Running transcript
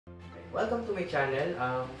Welcome to my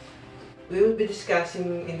channel. We will be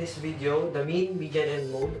discussing in this video the mean, median,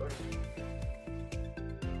 and mode.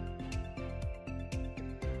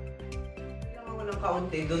 Lang ako ng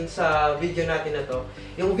kaunti dun sa video natin na to.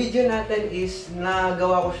 Yung video natin is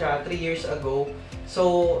nagawa ko siya 3 years ago.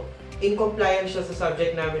 So, in compliance siya sa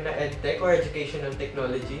subject namin na EdTech or Educational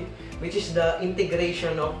Technology, which is the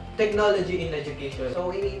integration of technology in education. So,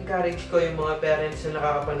 ini-encourage ko yung mga parents na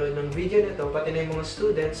nakakapanood ng video nito, pati na yung mga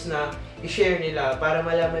students na i-share nila para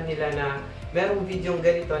malaman nila na merong video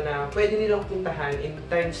ganito na pwede nilang puntahan in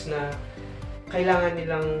times na kailangan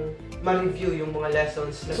nilang ma-review yung mga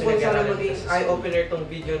lessons na pinag-aralan. So, maging eye-opener tong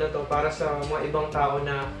video na to para sa mga ibang tao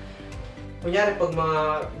na kunyari, pag mga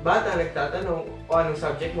bata nagtatanong o anong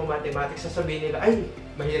subject mo, mathematics, sasabihin nila, ay,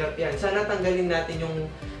 mahirap yan. Sana tanggalin natin yung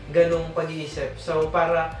ganong pag-iisip. So,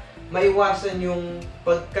 para maiwasan yung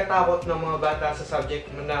pagkatakot ng mga bata sa subject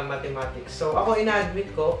na mathematics. So, ako ina-admit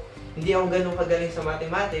ko, hindi ako ganong kagaling sa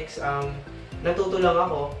mathematics. Natuto lang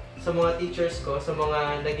ako sa mga teachers ko, sa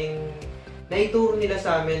mga naituro nila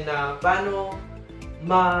sa amin na paano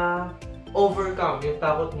ma-overcome yung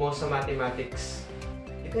takot mo sa mathematics.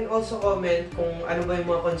 You can also comment kung ano ba yung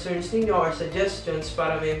mga concerns ninyo or suggestions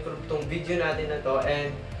para ma-improve tong video natin na to,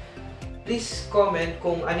 and please comment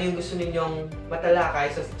kung ano yung gusto ninyong matalakay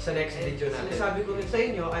sa next video natin. Sabi ko rin sa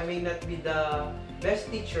inyo, I may not be the best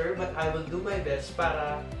teacher, but I will do my best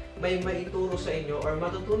para may maituro sa inyo or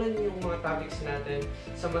matutunan niyo yung mga topics natin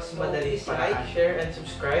sa mas madali. So, like, share, and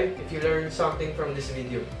subscribe if you learn something from this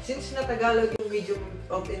video. Since na Tagalog yung medium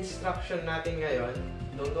of instruction natin ngayon,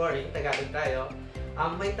 don't worry, Tagalog tayo.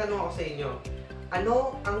 May tanong ako sa inyo.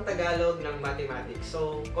 Ano ang Tagalog ng mathematics?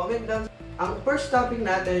 So, comment down. Ang first topic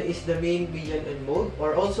natin is the mean, median, and mode,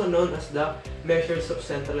 or also known as the measures of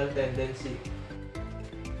central tendency.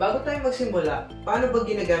 Bago tayo magsimula, paano ba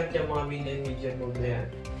ginagamit yung mga mean and median mode na yan?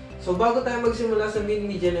 So, bago tayo magsimula sa mean,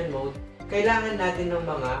 median, and mode, kailangan natin ng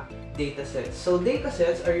mga datasets. So,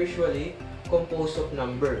 datasets are usually composed of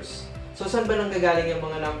numbers. So, saan ba nanggagaling yung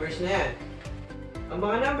mga numbers na yan? Ang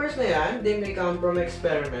mga numbers na yan, they may come from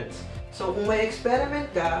experiments. So, kung may experiment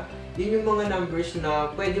ka, yun yung mga numbers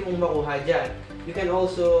na pwede mong makuha dyan. You can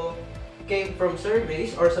also came from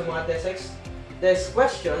surveys or sa mga test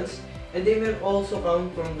questions, and they will also come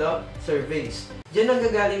from the surveys. Diyan ang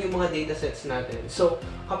gagaling yung mga datasets natin. So,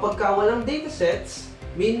 kapag walang datasets,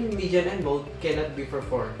 mean, median, and mode cannot be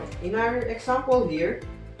performed. In our example here,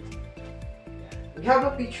 we have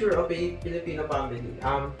a picture of a Filipino family.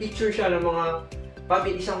 Picture siya ng mga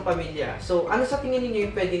isang pamilya. So, ano sa tingin niyo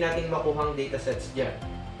yung pwede nating makuhang datasets dyan?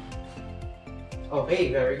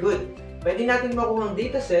 Okay, very good. Pwede nating makuhang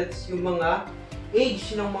datasets yung mga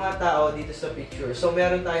age ng mga tao dito sa picture. So,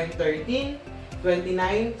 meron tayong 13,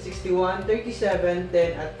 29, 61, 37,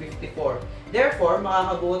 10, at 54. Therefore,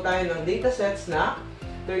 makakabuo tayo ng datasets na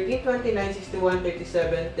 13, 29, 61,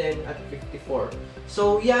 37, 10, at 54.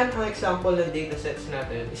 So, yan ang example ng datasets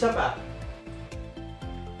natin. Isa pa.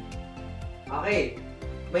 Okay,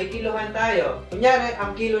 may kilohan tayo. Kunyari,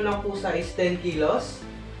 ang kilo ng pusa is 10 kilos,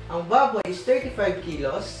 ang baboy is 35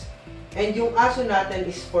 kilos, and yung aso natin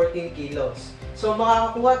is 14 kilos. So,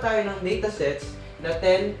 makakakuha tayo ng datasets na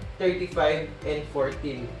 10, 35, and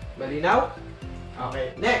 14. Malinaw?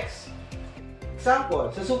 Okay, next.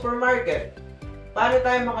 Example, sa supermarket. Paano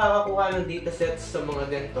tayo makakakuha ng datasets sa mga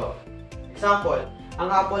ganito? Example,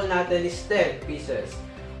 ang apple natin is 10 pieces.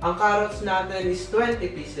 Ang carrots natin is 20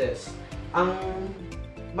 pieces. Ang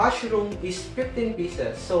mushroom is 15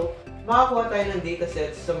 pieces. So, makakuha tayo ng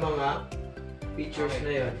datasets sa mga pictures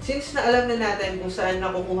na yun. Since na alam na natin kung saan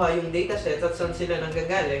nakukuha yung datasets at saan sila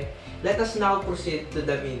nanggagaling, let us now proceed to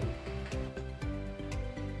the mean.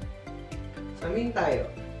 Sa mean tayo.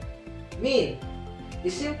 Mean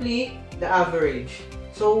is simply the average.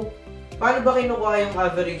 So, paano ba kinukuha yung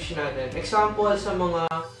average natin? Example sa mga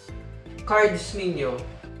cards ninyo.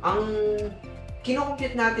 Ang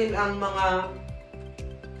kinocompute natin ang mga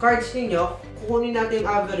cards ninyo, kukunin natin yung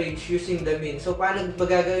average using the mean. So, paano ba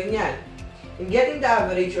gagawin yan? In getting the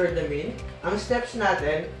average or the mean, ang steps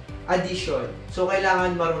natin, addition. So,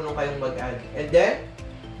 kailangan marunong kayong mag-add. And then,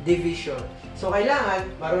 division. So, kailangan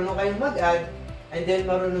marunong kayong mag-add, and then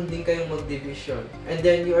marunong din kayong mag-division. And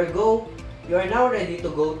then, you are now ready to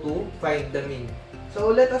go to find the mean. So,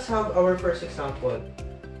 let us have our first example.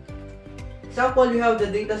 Example, we have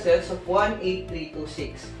the datasets of 1, 8, 3, 2,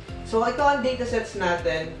 6. So, ito ang datasets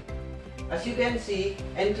natin. As you can see,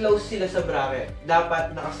 enclosed sila sa bracket.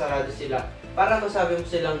 Dapat nakasarado sila para masabi mo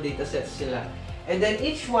silang datasets sila. And then,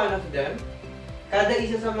 each one of them, kada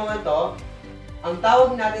isa sa mga to, ang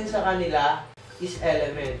tawag natin sa kanila is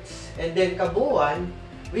elements. And then, kabuuan,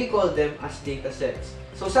 we call them as datasets.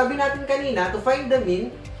 So sabi natin kanina, to find the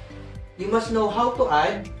mean, you must know how to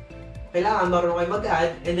add. Kailangan marunong kayo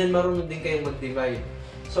mag-add, and then marunong din kayong mag-divide.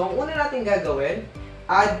 So ang una natin gagawin,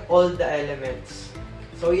 add all the elements.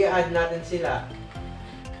 So i-add natin sila.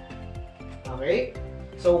 Okay?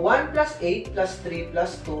 So 1 plus 8 plus 3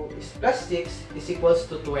 plus 2 is plus 6 is equals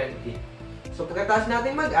to 20. So pagkatapos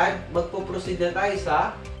natin mag-add, magpo-proceed na tayo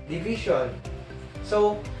sa division.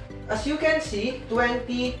 So as you can see,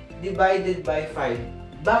 20 divided by 5.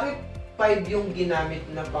 Bakit 5 yung ginamit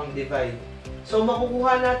na pang-divide? So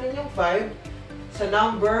makukuha natin yung 5 sa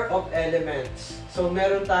number of elements. So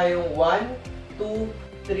meron tayong 1, 2,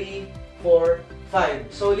 3, 4,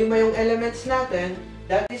 5. So 5 yung elements natin,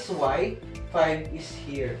 that is why 5 is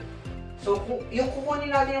here. So yung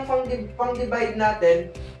kukunin natin yung pang-divide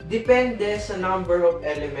natin, depende sa number of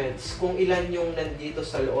elements, kung ilan yung nandito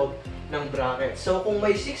sa loob ng bracket. So kung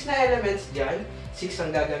may 6 na elements dyan, 6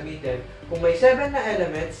 ang gagamitin. Kung may 7 na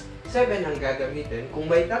elements, 7 ang gagamitin.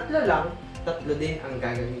 Kung may 3 lang, 3 din ang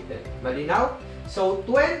gagamitin. Malinaw? So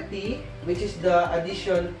 20, which is the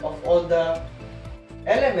addition of all the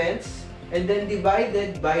elements, and then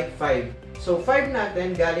divided by 5. So 5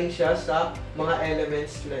 natin, galing siya sa mga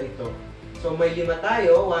elements na ito. So may 5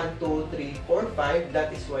 tayo, 1, 2, 3, 4, 5. That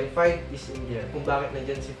is why 5 is in there. Kung bakit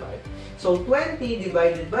nandyan si 5. So 20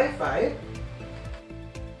 divided by 5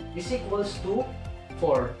 is equals to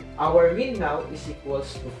 4. Our mean now is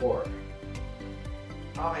equals to 4.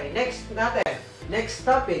 Okay, next natin. Next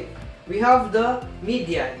topic. We have the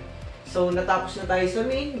median. So natapos na tayo sa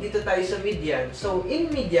mean, dito tayo sa median. So in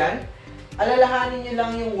median, alalahanin nyo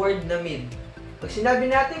lang yung word na mid. Pag sinabi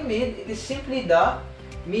natin mid, it is simply the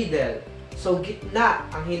middle. So, gitna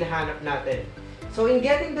ang hinahanap natin. So, in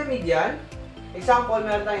getting the median, example,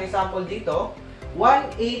 meron tayong example dito,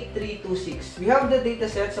 18326. We have the data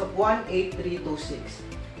sets of 18326.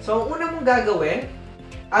 So, ang una mong gagawin,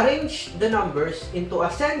 arrange the numbers into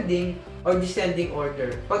ascending or descending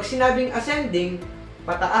order. Pag sinabing ascending,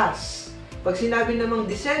 pataas. Pag sinabi namang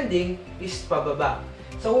descending, is pababa.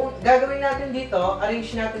 So, gagawin natin dito,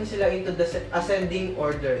 arrange natin sila into the ascending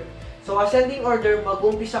order. So, ascending order,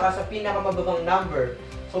 mag-umpisa ka sa pinakamababang number.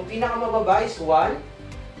 So, pinakamababa is 1,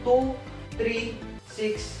 2, 3,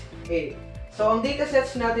 6, 8. So, ang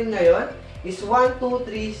datasets natin ngayon is 1, 2,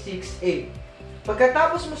 3, 6, 8.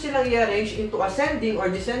 Pagkatapos mo silang i-arrange into ascending or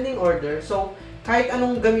descending order, so, kahit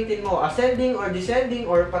anong gamitin mo, ascending or descending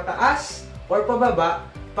or pataas or pababa,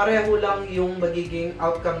 pareho lang yung magiging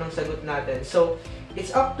outcome ng sagot natin. So,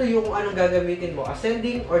 it's up to you kung anong gagamitin mo,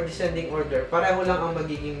 ascending or descending order. Pareho lang ang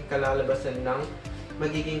magiging kalalabasan ng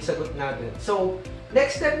magiging sagot natin. So,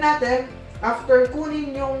 next step natin, after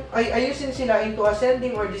kunin yung, ayusin sila into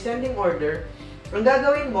ascending or descending order, ang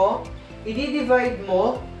gagawin mo, i-divide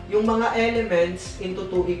mo yung mga elements into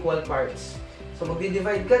 2 equal parts. So,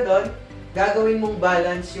 magdi-divide ka doon, gagawin mong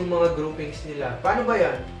balance yung mga groupings nila. Paano ba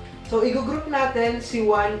yan? So, i-group natin si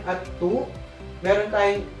 1 at 2. Meron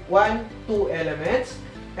tayong 1, 2 elements.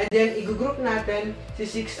 And then, i-group natin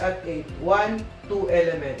si 6 at 8. 1, 2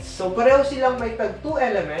 elements. So, pareho silang may tag 2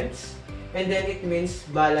 elements. And then, it means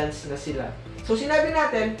balance na sila. So, sinabi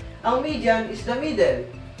natin, ang median is the middle.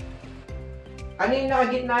 Ano yung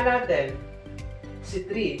nakagitna natin? Si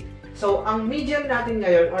 3. So, ang median natin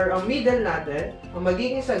ngayon, or ang middle natin, ang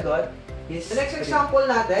magiging sagot is the next example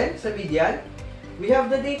natin sa median. We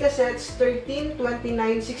have the data sets 13,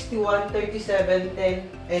 29, 61, 37,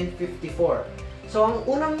 10, and 54. So, ang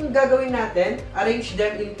unang gagawin natin, arrange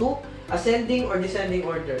them into ascending or descending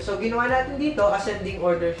order. So, ginawa natin dito, ascending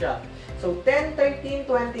order siya. So, 10, 13,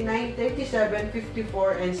 29, 37,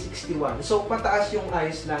 54, and 61. So, pataas yung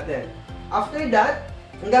ayos natin. After that,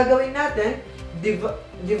 ang gagawin natin,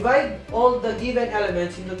 divide all the given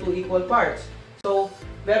elements into 2 equal parts. So,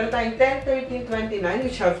 meron tayong 10, 13, 29,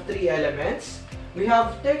 which have 3 elements. We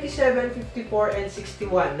have 37, 54, and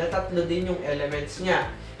 61 na tatlo din yung elements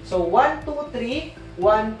niya. So, 1, 2, 3,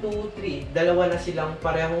 1, 2, 3. Dalawa na silang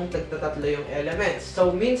parehong tagtatatlo yung elements.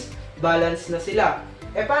 So, means balance na sila.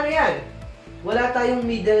 Eh, paano yan? Wala tayong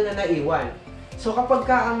middle na naiwan. So, kapag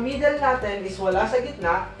ka ang middle natin is wala sa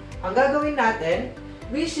gitna, ang gagawin natin,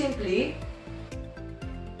 we simply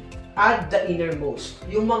add the innermost.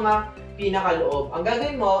 Yung mga pinakaloob. Ang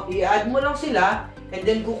gagawin mo, i-add mo lang sila, and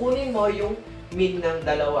then kukunin mo yung mean ng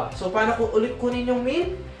dalawa. So, paano kung ulit kunin yung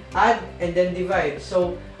mean? Add and then divide.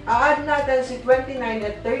 So, a-add natin si 29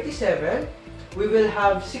 at 37, we will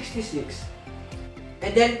have 66.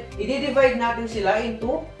 And then, i-divide natin sila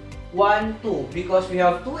into 1, 2. Because we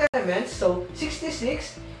have 2 elements, so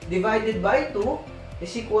 66 divided by 2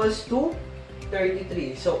 is equals to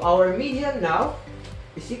 33. So, our median now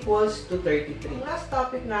is equals to 33. Ang last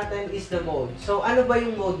topic natin is the mode. So, ano ba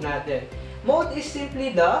yung mode natin? Mode is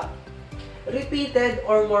simply the repeated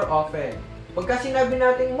or more often. Pagka sinabi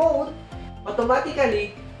natin mode,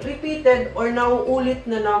 automatically, repeated or nauulit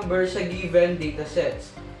na number sa given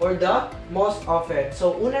datasets or the most often.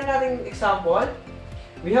 So, una nating example,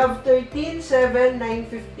 we have 13, 7, 9,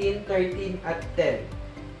 15, 13, at 10.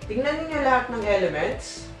 Tingnan niyo lahat ng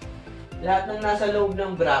elements, lahat ng nasa loob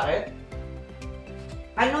ng bracket.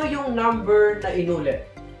 Ano yung number na inulit?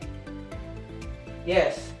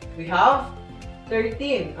 Yes, we have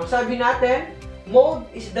 13. Ang sabi natin, mode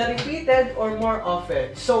is the repeated or more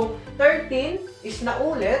often. So, 13 is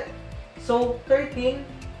naulit. So, 13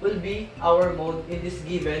 will be our mode in this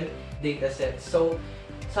given dataset. So,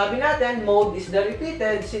 sabi natin, mode is the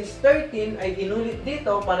repeated. Since 13 ay inulit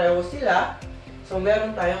dito, pareho sila. So,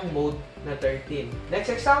 meron tayong mode na 13.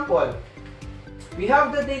 Next example. We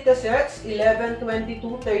have the datasets 11, 22,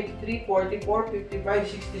 33, 44, 55,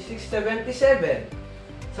 66,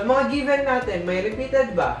 77. Sa mga given natin, may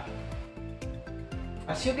repeated ba?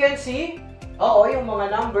 As you can see, oo, yung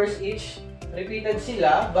mga numbers each repeated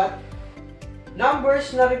sila, but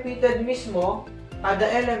numbers na repeated mismo, kada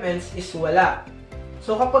elements is wala.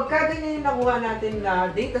 So kapag ganyan yung nakuha natin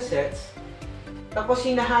na datasets, tapos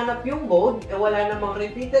hinahanap yung mode, wala namang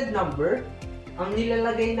repeated number, ang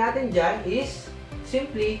nilalagay natin dyan is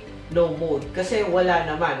simply no mode. Kasi wala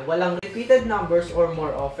naman, walang repeated numbers or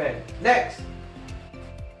more often. Next!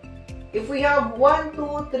 If we have 1,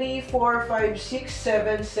 2, 3, 4, 5, 6,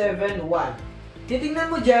 7, 7, 1.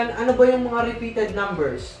 Titingnan mo dyan, ano ba yung mga repeated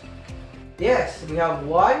numbers? Yes, we have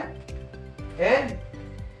 1 and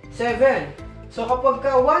 7. So kapag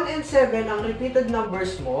ka 1 and 7 ang repeated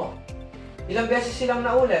numbers mo, ilang beses silang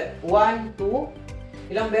naulit? 1,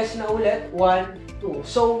 2. Ilang beses naulit? 1, 2.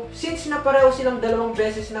 So, since na pareho silang dalawang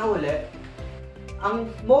beses naulit,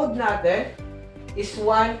 ang mode natin is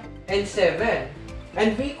 1 and 7.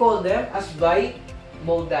 And we call them as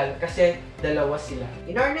bimodal kasi dalawa sila.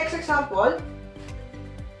 In our next example,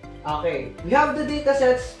 okay, we have the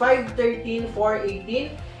datasets 5, 13, 4,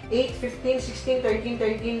 18, 8, 15, 16, 13,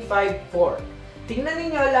 13, 5, 4. Tingnan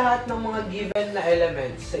niyo lahat ng mga given na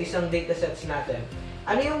elements sa isang datasets natin.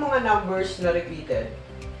 Ano yung mga numbers na repeated?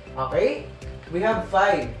 Okay, we have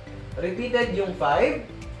 5. Repeated yung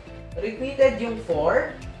 5, repeated yung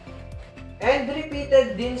 4, and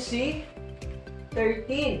repeated din si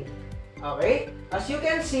 13. Okay? As you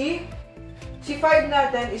can see, si 5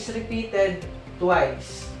 natin is repeated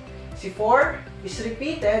twice. Si 4 is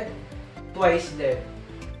repeated twice din.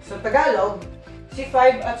 Sa Tagalog, si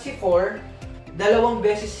 5 at si 4, dalawang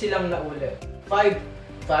beses silang naulit. 5,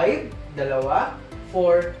 5, dalawa.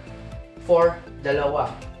 4, 4,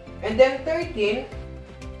 dalawa. And then 13,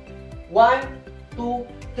 1, 2,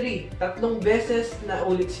 3. Tatlong beses na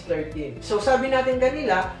ulit si 13. So sabi natin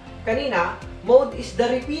kanina, mode is the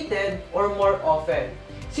repeated or more often.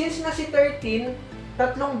 Since na si 13,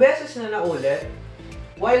 tatlong beses na naulit,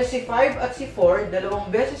 while si 5 at si 4, dalawang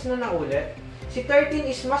beses na naulit, si 13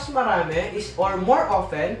 is mas marami, or more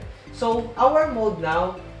often, so our mode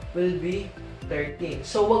now will be 13.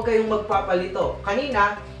 So huwag kayong magpapalito.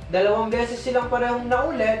 Kanina, dalawang beses silang parehong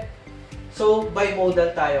naulit, so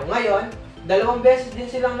bimodal tayo. Ngayon, dalawang beses din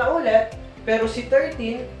silang naulit, pero si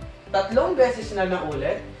 13, tatlong beses na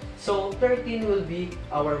naulit, so 13 will be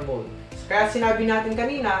our mode. Kaya sinabi natin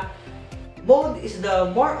kanina, mode is the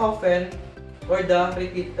more often or the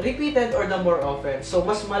repeated or the more often. So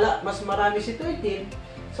mas marami si 13,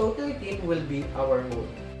 so 13 will be our mode.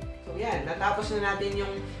 So yan, natapos na natin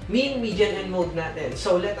yung mean, median, and mode natin.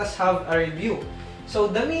 So let us have a review. So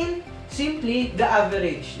the mean, simply the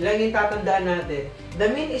average. Lang yung tatandaan natin.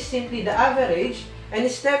 The mean is simply the average, and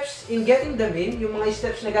steps in getting the mean, yung mga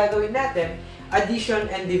steps na gagawin natin, addition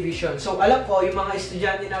and division. So, alam ko, yung mga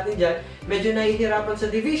estudyante natin dyan, medyo nahihirapan sa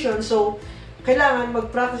division. So, kailangan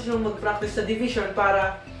mag-practice sa division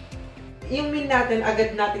para yung mean natin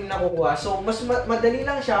agad nating nakukuha. So, mas madali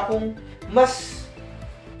lang siya kung mas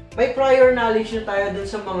may prior knowledge na tayo dun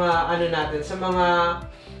sa mga sa mga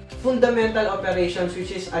fundamental operations,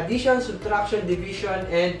 which is addition, subtraction, division,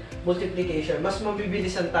 and multiplication. Mas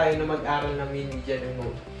mabibilisan tayo na mag-aral ng mean, median, and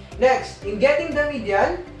mode. Next, in getting the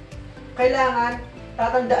median, kailangan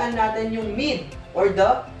tatandaan natin yung mean or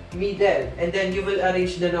the middle. And then you will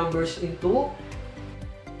arrange the numbers into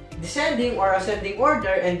descending or ascending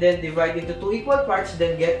order and then divide into two equal parts,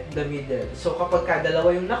 then get the middle. So kapag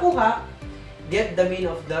dalawa yung nakuha, get the mean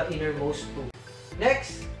of the innermost two.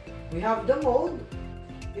 Next, we have the mode.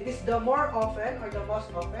 It is the more often or the most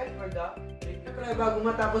often or the repeated. Siyempre, bago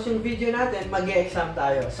matapos yung video natin, mag-e-exam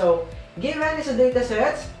tayo. So, given is a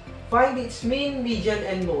datasets find its mean, median,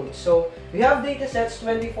 and mode. So, we have data sets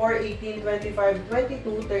 24, 18, 25,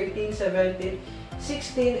 22, 13, 17,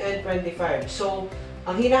 16, and 25. So,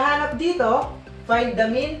 ang hinahanap dito, find the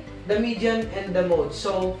mean, the median, and the mode.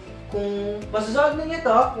 So, kung masasolve ninyo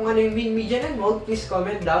to, kung ano yung mean, median, and mode, please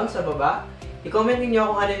comment down sa baba. I-comment ninyo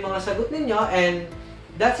kung ano yung mga sagot ninyo, and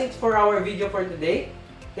that's it for our video for today.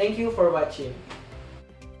 Thank you for watching.